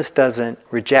 Mindfulness doesn't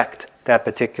reject that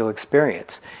particular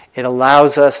experience. It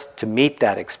allows us to meet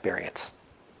that experience,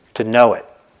 to know it,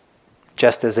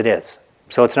 just as it is.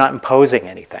 So it's not imposing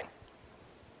anything.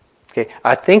 Okay?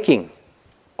 Our thinking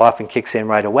often kicks in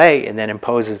right away and then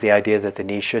imposes the idea that the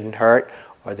knee shouldn't hurt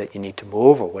or that you need to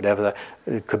move or whatever.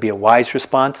 It could be a wise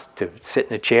response to sit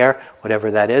in a chair, whatever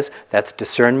that is. That's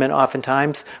discernment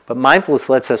oftentimes. But mindfulness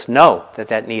lets us know that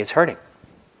that knee is hurting,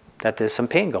 that there's some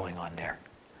pain going on there.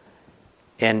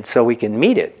 And so we can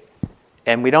meet it.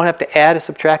 And we don't have to add or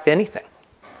subtract anything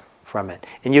from it.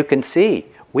 And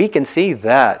we can see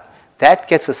that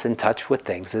gets us in touch with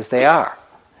things as they are.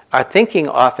 Our thinking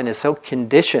often is so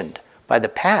conditioned by the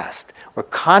past. We're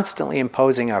constantly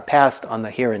imposing our past on the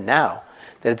here and now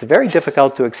that it's very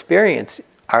difficult to experience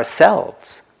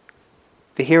ourselves,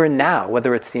 the here and now,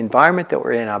 whether it's the environment that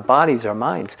we're in, our bodies, our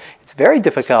minds. It's very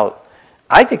difficult.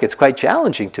 I think it's quite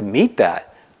challenging to meet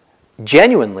that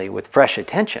genuinely with fresh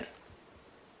attention.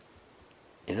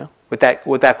 You know, with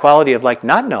that quality of like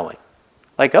not knowing.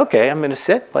 Like, okay, I'm going to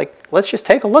sit, like, let's just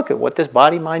take a look at what this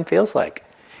body-mind feels like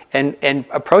and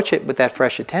approach it with that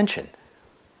fresh attention.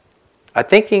 Our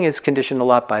thinking is conditioned a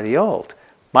lot by the old.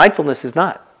 Mindfulness is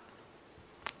not.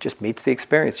 It just meets the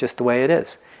experience just the way it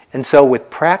is. And so with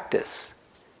practice,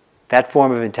 that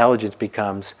form of intelligence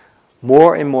becomes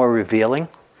more and more revealing.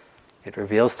 It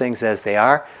reveals things as they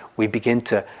are. We begin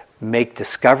to make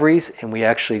discoveries and we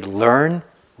actually learn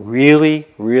really,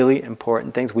 really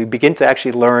important things. We begin to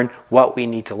actually learn what we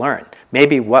need to learn.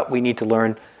 Maybe what we need to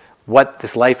learn, what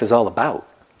this life is all about.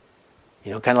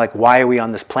 You know, kind of like, why are we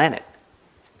on this planet?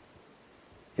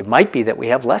 It might be that we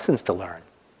have lessons to learn.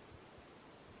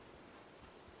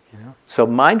 You know? So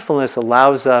mindfulness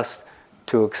allows us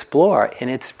to explore, and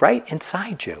it's right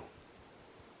inside you.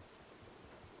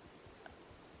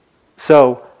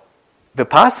 So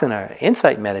Vipassana,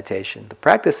 insight meditation, the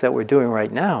practice that we're doing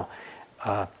right now,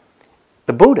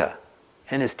 the Buddha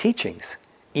and his teachings,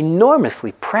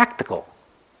 enormously practical,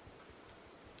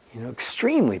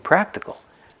 extremely practical,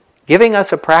 giving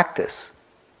us a practice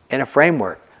and a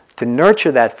framework to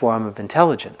nurture that form of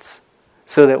intelligence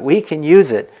so that we can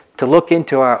use it to look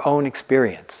into our own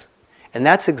experience. And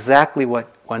that's exactly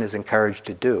what one is encouraged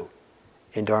to do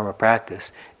in Dharma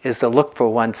practice, is to look for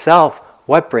oneself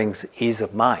what brings ease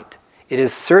of mind. It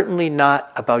is certainly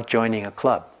not about joining a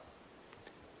club.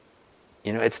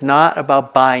 It's not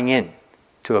about buying in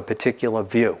to a particular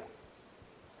view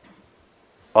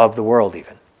of the world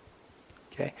even.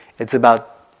 Okay? It's about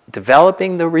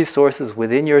developing the resources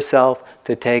within yourself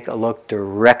to take a look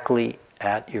directly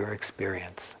at your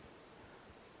experience.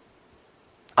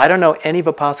 I don't know any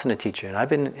Vipassana teacher, and I've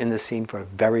been in this scene for a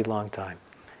very long time,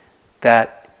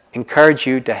 that encourage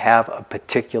you to have a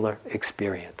particular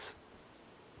experience.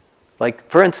 Like,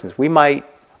 for instance, we might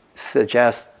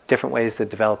suggest different ways of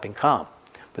developing calm.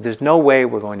 But there's no way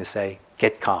we're going to say,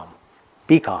 get calm,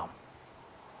 be calm.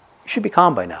 You should be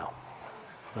calm by now.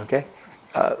 Okay?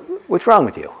 What's wrong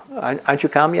with you? Aren't you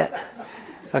calm yet?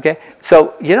 Okay?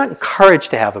 So you're not encouraged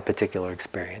to have a particular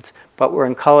experience, but we're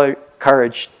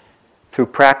encouraged through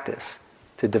practice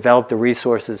to develop the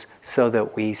resources so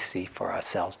that we see for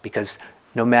ourselves. Because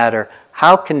no matter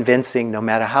how convincing, no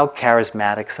matter how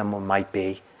charismatic someone might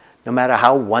be, no matter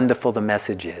how wonderful the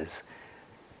message is,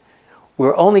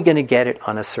 we're only going to get it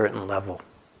on a certain level.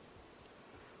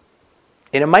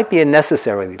 And it might be a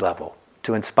necessary level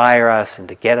to inspire us and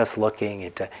to get us looking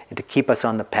and to keep us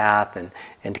on the path and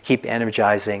to keep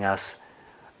energizing us.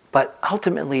 But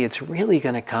ultimately, it's really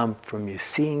going to come from you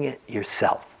seeing it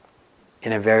yourself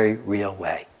in a very real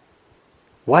way.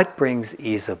 What brings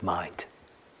ease of mind?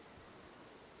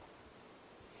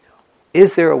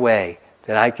 Is there a way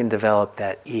that I can develop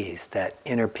that ease, that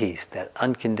inner peace, that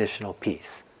unconditional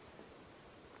peace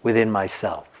within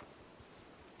myself?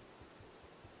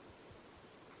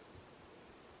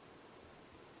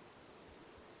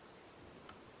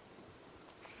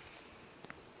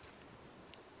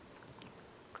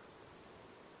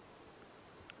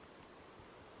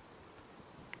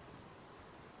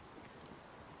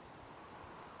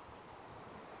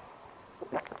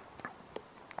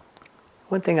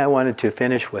 One thing I wanted to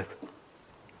finish with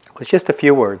was just a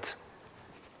few words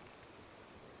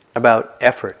about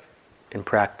effort in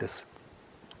practice.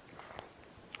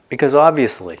 Because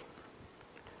obviously,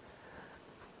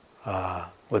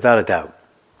 without a doubt,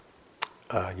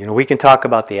 we can talk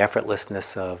about the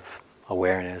effortlessness of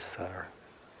awareness, or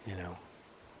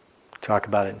talk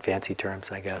about it in fancy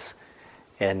terms, I guess.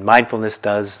 And mindfulness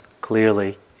does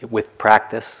clearly, with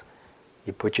practice,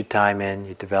 you put your time in,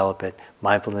 you develop it,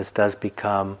 mindfulness does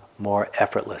become more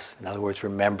effortless. In other words,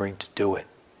 remembering to do it,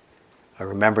 or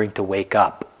remembering to wake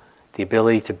up. The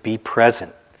ability to be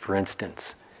present, for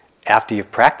instance. After you've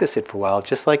practiced it for a while,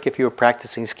 just like if you were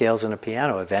practicing scales on a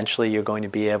piano, eventually you're going to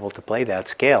be able to play that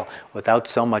scale without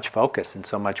so much focus and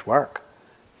so much work.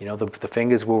 The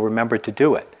fingers will remember to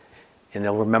do it, and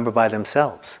they'll remember by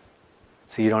themselves.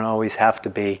 So you don't always have to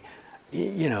be,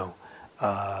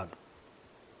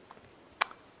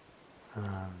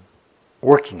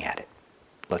 working at it.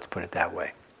 Let's put it that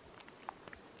way.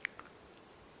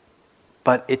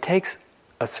 But it takes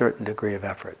a certain degree of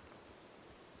effort.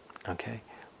 Okay?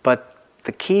 But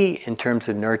the key in terms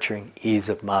of nurturing ease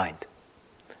of mind.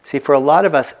 See, for a lot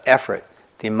of us, effort,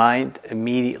 the mind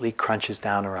immediately crunches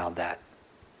down around that.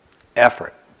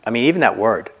 Effort. I mean, even that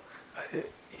word,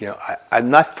 I'm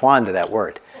not fond of that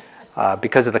word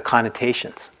because of the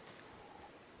connotations.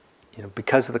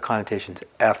 Because of the connotations,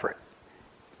 effort.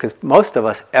 Because most of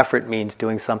us, effort means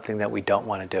doing something that we don't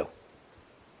want to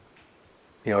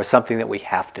do. Or something that we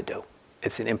have to do.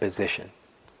 It's an imposition.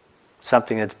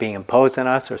 Something that's being imposed on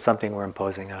us or something we're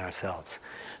imposing on ourselves.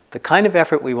 The kind of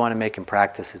effort we want to make in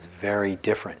practice is very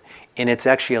different. And it's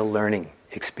actually a learning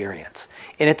experience.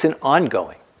 And it's an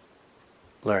ongoing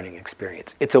learning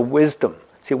experience. It's a wisdom.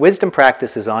 See, wisdom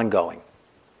practice is ongoing.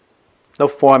 No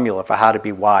formula for how to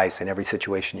be wise in every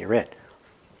situation you're in.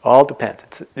 All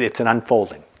depends. It's an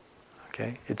unfolding.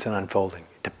 Okay? It's an unfolding.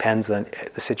 It depends on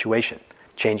the situation,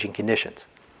 changing conditions.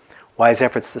 Wise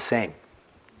effort's the same.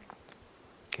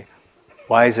 Okay?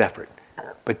 Wise effort.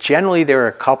 But generally there are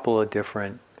a couple of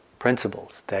different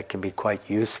principles that can be quite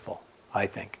useful, I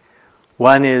think.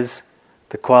 One is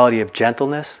the quality of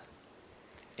gentleness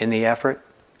in the effort.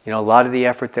 A lot of the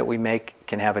effort that we make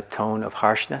can have a tone of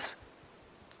harshness,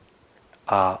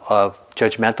 of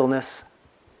judgmentalness,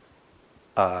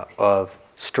 of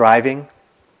striving,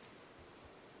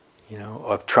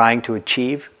 of trying to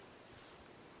achieve,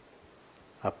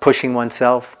 pushing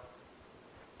oneself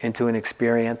into an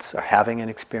experience or having an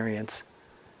experience.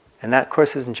 And that, of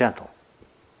course, isn't gentle.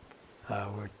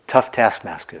 We're tough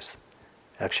taskmasters,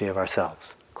 actually, of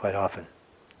ourselves, quite often.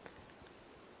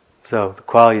 So the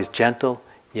quality is gentle,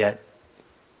 yet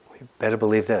we better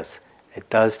believe this, it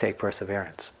does take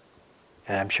perseverance.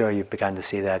 And I'm sure you've begun to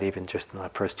see that even just in the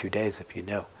first 2 days, if you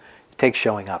knew. It takes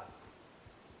showing up.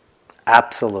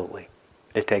 Absolutely.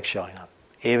 It takes showing up.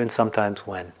 Even sometimes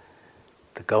when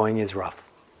the going is rough.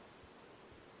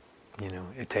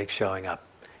 It takes showing up.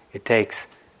 It takes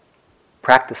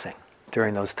practicing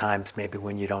during those times maybe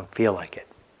when you don't feel like it.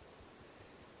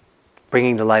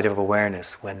 Bringing the light of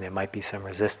awareness when there might be some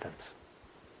resistance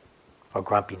or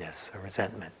grumpiness or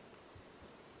resentment.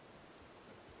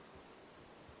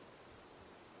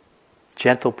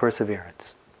 Gentle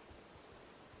perseverance.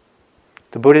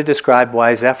 The Buddha described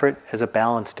wise effort as a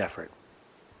balanced effort.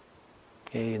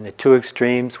 Okay, in the two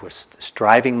extremes was the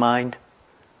striving mind,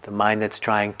 the mind that's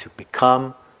trying to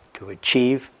become, to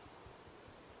achieve,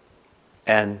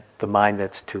 and the mind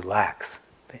that's too lax,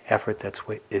 the effort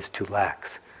is too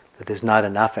lax, that there's not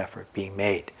enough effort being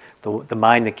made, the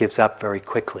mind that gives up very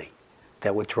quickly,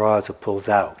 that withdraws or pulls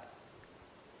out.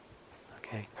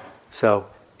 Okay? So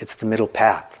it's the middle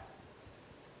path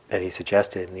that he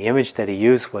suggested. And the image that he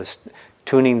used was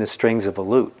tuning the strings of a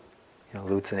lute.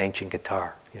 Lute's an ancient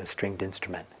guitar, stringed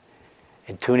instrument.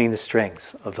 And tuning the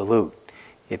strings of the lute.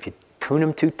 If you tune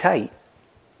them too tight,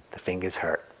 the fingers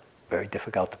hurt. Very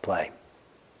difficult to play.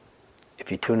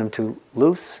 If you tune them too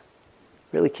loose,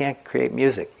 you really can't create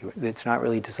music. It's not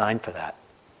really designed for that.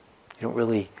 You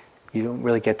don't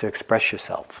really get to express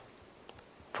yourself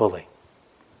fully.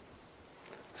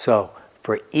 So,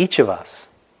 for each of us,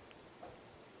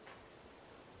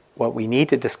 what we need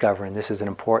to discover, and this is an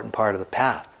important part of the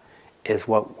path, is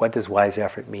what does wise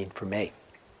effort mean for me?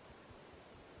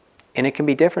 And it can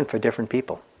be different for different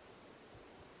people.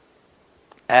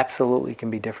 Absolutely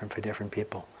can be different for different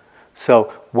people.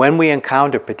 So when we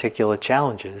encounter particular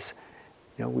challenges,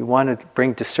 we want to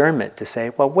bring discernment to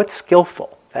say, well, what's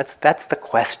skillful? That's the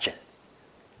question.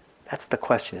 That's the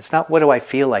question. It's not what do I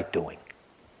feel like doing,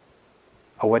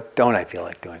 or what don't I feel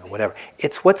like doing, or whatever.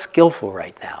 It's what's skillful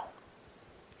right now.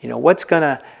 What's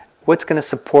gonna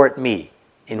support me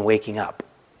in waking up?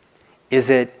 Is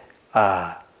it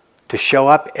to show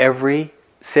up every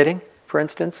sitting, for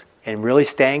instance, and really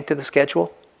staying to the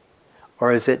schedule?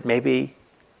 Or is it maybe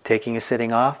taking a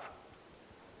sitting off,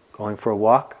 going for a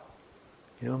walk?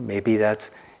 Maybe that's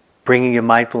bringing your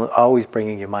mindfulness, always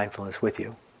bringing your mindfulness with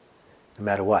you, no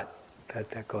matter what.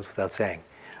 That goes without saying.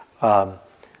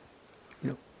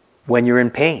 When you're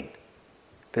in pain,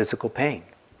 physical pain,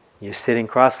 you're sitting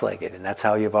cross-legged, and that's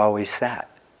how you've always sat.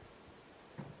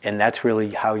 And that's really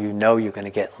how you know you're going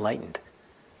to get enlightened,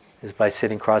 is by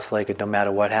sitting cross-legged no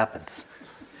matter what happens.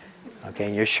 Okay,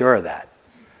 and you're sure of that.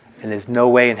 And there's no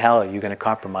way in hell you're going to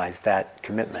compromise that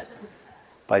commitment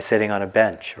by sitting on a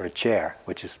bench or a chair,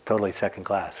 which is totally second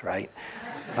class, right?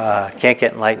 Can't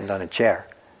get enlightened on a chair.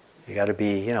 You got to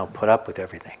be, put up with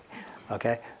everything.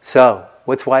 Okay? So,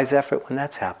 what's wise effort when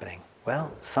that's happening?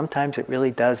 Well, sometimes it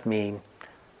really does mean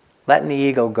letting the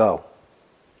ego go.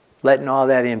 Letting all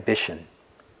that ambition,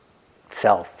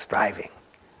 self, striving,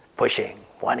 pushing,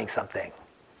 wanting something,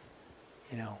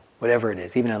 whatever it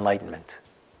is, even enlightenment.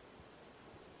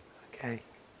 Okay?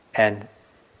 And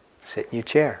sit in your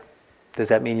chair. Does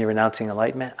that mean you're renouncing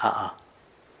enlightenment? Because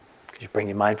you bring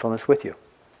your mindfulness with you.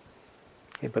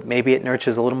 Okay, but maybe it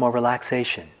nurtures a little more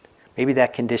relaxation. Maybe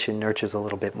that condition nurtures a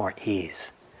little bit more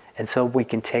ease. And so we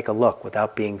can take a look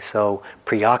without being so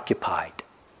preoccupied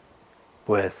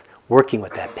with working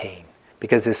with that pain.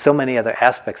 Because there's so many other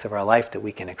aspects of our life that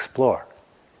we can explore.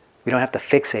 We don't have to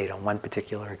fixate on one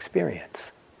particular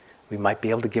experience. We might be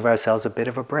able to give ourselves a bit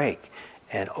of a break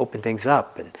and open things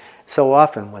up. And so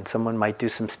often when someone might do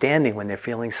some standing when they're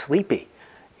feeling sleepy,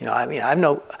 I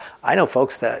know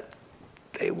folks that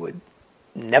they would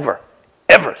never,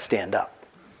 ever stand up,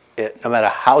 no matter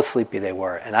how sleepy they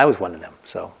were. And I was one of them,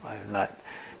 so I'm not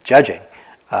judging.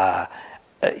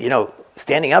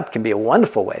 Standing up can be a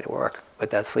wonderful way to work with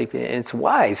that sleep. And it's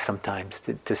wise sometimes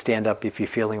to stand up if you're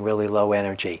feeling really low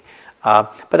energy.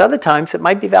 But other times it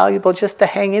might be valuable just to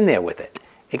hang in there with it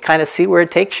and kind of see where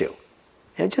it takes you.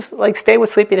 Just like stay with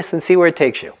sleepiness and see where it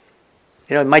takes you.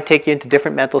 It might take you into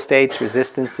different mental states,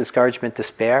 resistance, discouragement,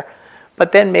 despair.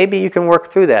 But then maybe you can work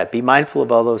through that. Be mindful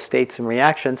of all those states and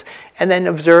reactions, and then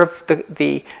observe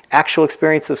the actual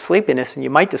experience of sleepiness, and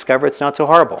you might discover it's not so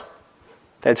horrible.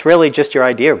 That's really just your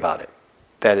idea about it,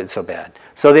 that it's so bad.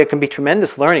 So there can be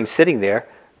tremendous learning sitting there,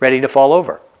 ready to fall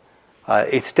over.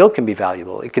 It still can be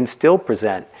valuable. It can still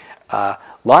present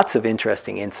lots of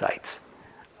interesting insights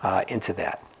into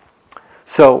that.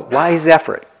 So wise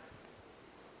effort,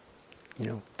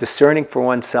 discerning for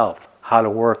oneself how to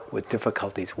work with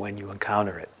difficulties when you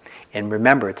encounter it. And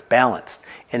remember, it's balanced.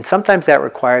 And sometimes that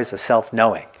requires a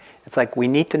self-knowing. It's like we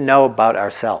need to know about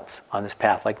ourselves on this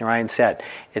path. Like Narayan said,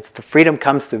 it's the freedom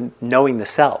comes to knowing the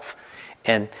self.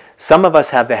 And some of us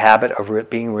have the habit of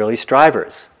being really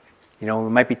strivers. We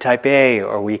might be type A,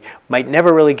 or we might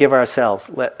never really give ourselves,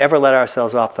 ever let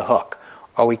ourselves off the hook.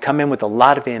 Or we come in with a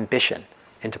lot of ambition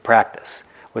into practice,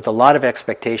 with a lot of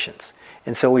expectations.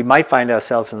 And so we might find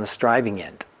ourselves in the striving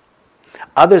end.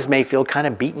 Others may feel kind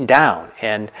of beaten down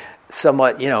and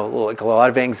somewhat, like a lot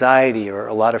of anxiety or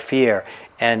a lot of fear,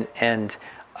 and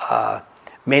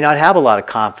may not have a lot of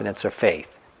confidence or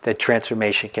faith that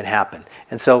transformation can happen.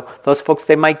 And so those folks,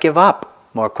 they might give up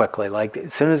more quickly. Like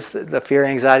as soon as the fear,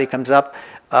 anxiety comes up,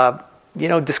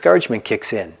 discouragement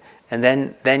kicks in. And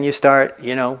then you start,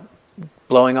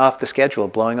 blowing off the schedule,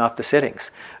 blowing off the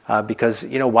sittings. Because,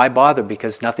 why bother?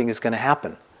 Because nothing is going to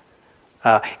happen.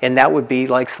 And that would be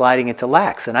like sliding into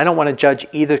lax. And I don't want to judge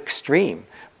either extreme.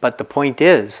 But the point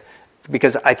is,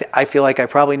 because I feel like I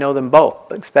probably know them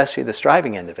both, especially the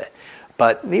striving end of it.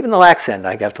 But even the lax end,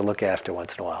 I have to look after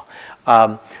once in a while.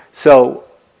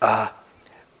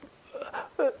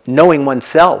 Knowing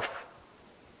oneself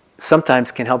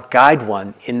sometimes can help guide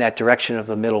one in that direction of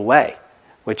the middle way,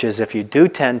 which is if you do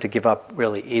tend to give up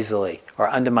really easily or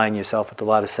undermine yourself with a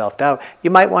lot of self-doubt, you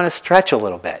might want to stretch a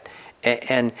little bit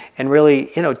and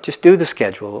really, just do the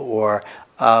schedule or,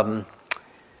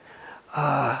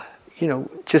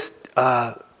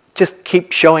 just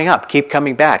keep showing up, keep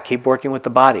coming back, keep working with the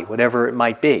body, whatever it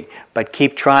might be, but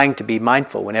keep trying to be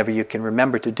mindful whenever you can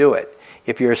remember to do it.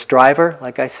 If you're a striver,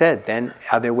 like I said, then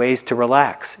are there ways to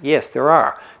relax? Yes, there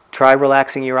are. Try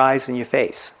relaxing your eyes and your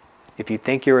face. If you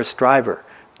think you're a striver,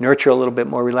 nurture a little bit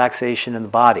more relaxation in the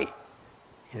body.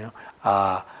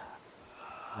 I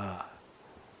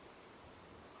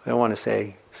don't want to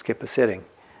say skip a sitting.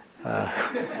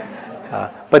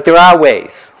 But there are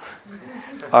ways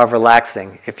of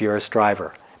relaxing if you're a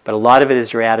striver. But a lot of it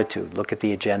is your attitude. Look at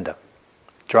the agenda.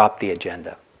 Drop the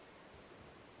agenda.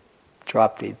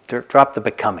 Drop the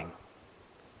becoming.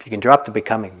 If you can drop the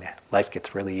becoming, life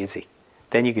gets really easy.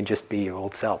 Then you can just be your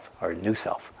old self or new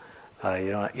self.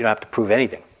 You don't have to prove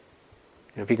anything.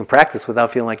 If you can practice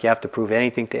without feeling like you have to prove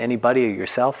anything to anybody or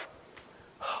yourself,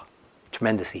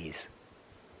 tremendous ease.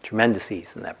 Tremendous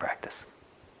ease in that practice.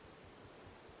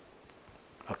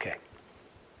 Okay.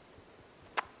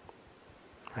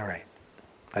 All right.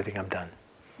 I think I'm done.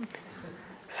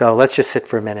 So let's just sit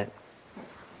for a minute.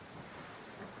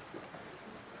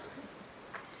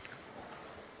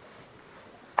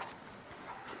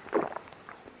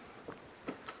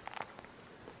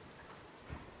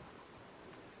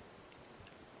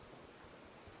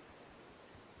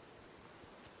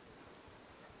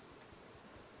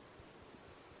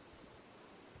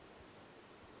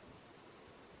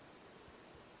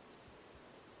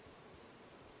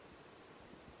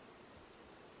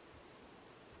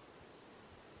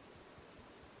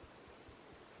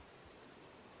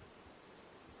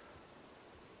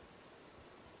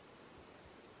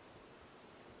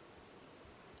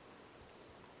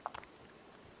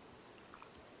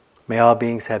 May all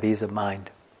beings have ease of mind.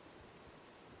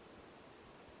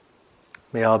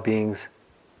 May all beings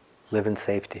live in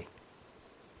safety.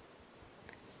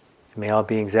 And may all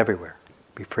beings everywhere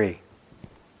be free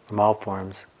from all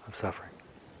forms of suffering.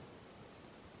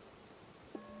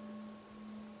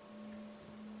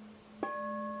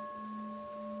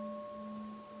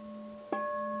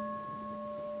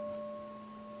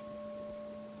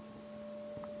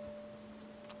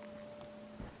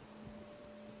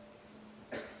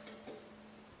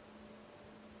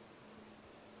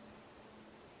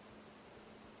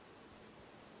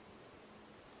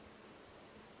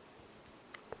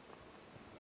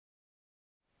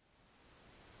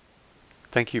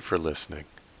 Thank you for listening.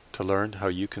 To learn how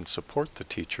you can support the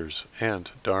teachers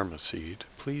and Dharma Seed,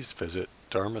 please visit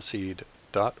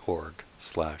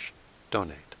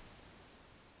dharmaseed.org/donate.